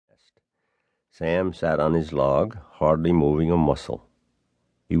Sam sat on his log, hardly moving a muscle.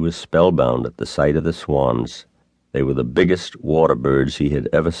 He was spellbound at the sight of the swans. They were the biggest water birds he had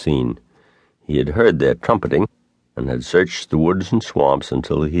ever seen. He had heard their trumpeting, and had searched the woods and swamps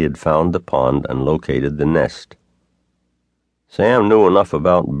until he had found the pond and located the nest. Sam knew enough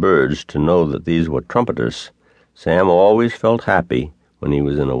about birds to know that these were trumpeters. Sam always felt happy when he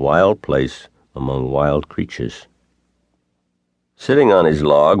was in a wild place among wild creatures. Sitting on his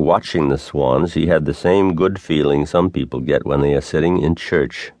log, watching the swans, he had the same good feeling some people get when they are sitting in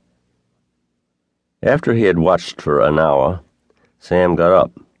church. After he had watched for an hour, Sam got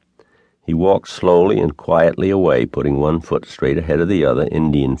up. He walked slowly and quietly away, putting one foot straight ahead of the other,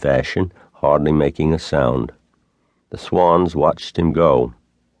 Indian fashion, hardly making a sound. The swans watched him go.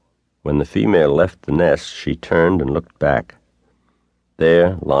 When the female left the nest, she turned and looked back.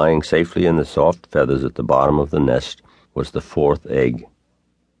 There, lying safely in the soft feathers at the bottom of the nest, was the fourth egg.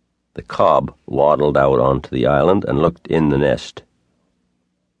 The cob waddled out onto the island and looked in the nest.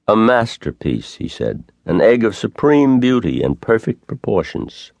 "A masterpiece," he said, "an egg of supreme beauty and perfect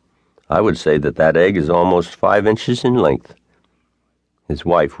proportions. I would say that egg is almost 5 inches in length." His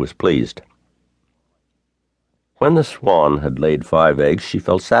wife was pleased. When the swan had laid 5 eggs, she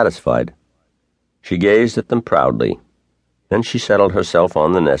felt satisfied. She gazed at them proudly. Then she settled herself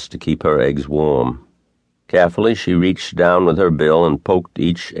on the nest to keep her eggs warm. Carefully, she reached down with her bill and poked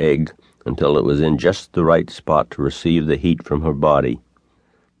each egg until it was in just the right spot to receive the heat from her body.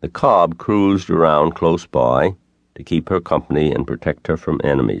 The cob cruised around close by to keep her company and protect her from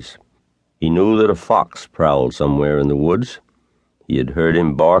enemies. He knew that a fox prowled somewhere in the woods. He had heard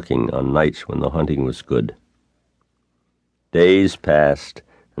him barking on nights when the hunting was good. Days passed,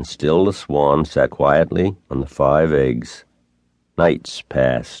 and still the swan sat quietly on the 5 eggs. Nights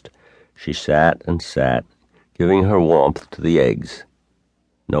passed. She sat and sat, giving her warmth to the eggs.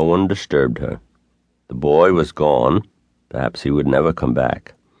 No one disturbed her. The boy was gone. Perhaps he would never come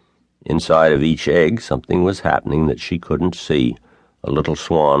back. Inside of each egg, something was happening that she couldn't see. A little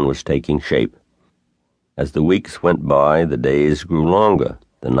swan was taking shape. As the weeks went by, the days grew longer,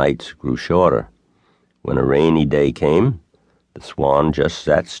 the nights grew shorter. When a rainy day came, the swan just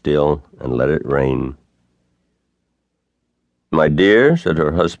sat still and let it rain. "My dear," said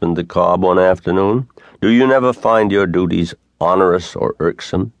her husband the cob one afternoon, "do you never find your duties onerous or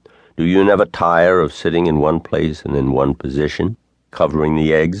irksome? Do you never tire of sitting in one place and in one position, covering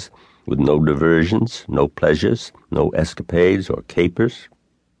the eggs, with no diversions, no pleasures, no escapades or capers?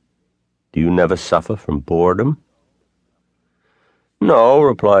 Do you never suffer from boredom?" "No,"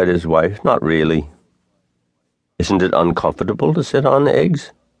 replied his wife, "not really." "Isn't it uncomfortable to sit on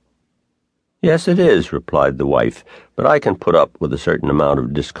eggs?" "Yes, it is," replied the wife, "but I can put up with a certain amount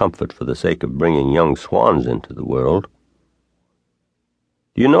of discomfort for the sake of bringing young swans into the world."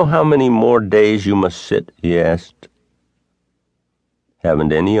 "Do you know how many more days you must sit?" he asked.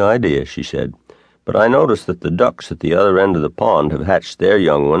 "Haven't any idea," she said, "but I notice that the ducks at the other end of the pond have hatched their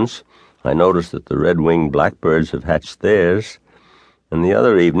young ones. I notice that the red-winged blackbirds have hatched theirs, and the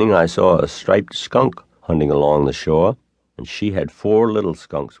other evening I saw a striped skunk hunting along the shore, and she had 4 little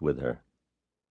skunks with her."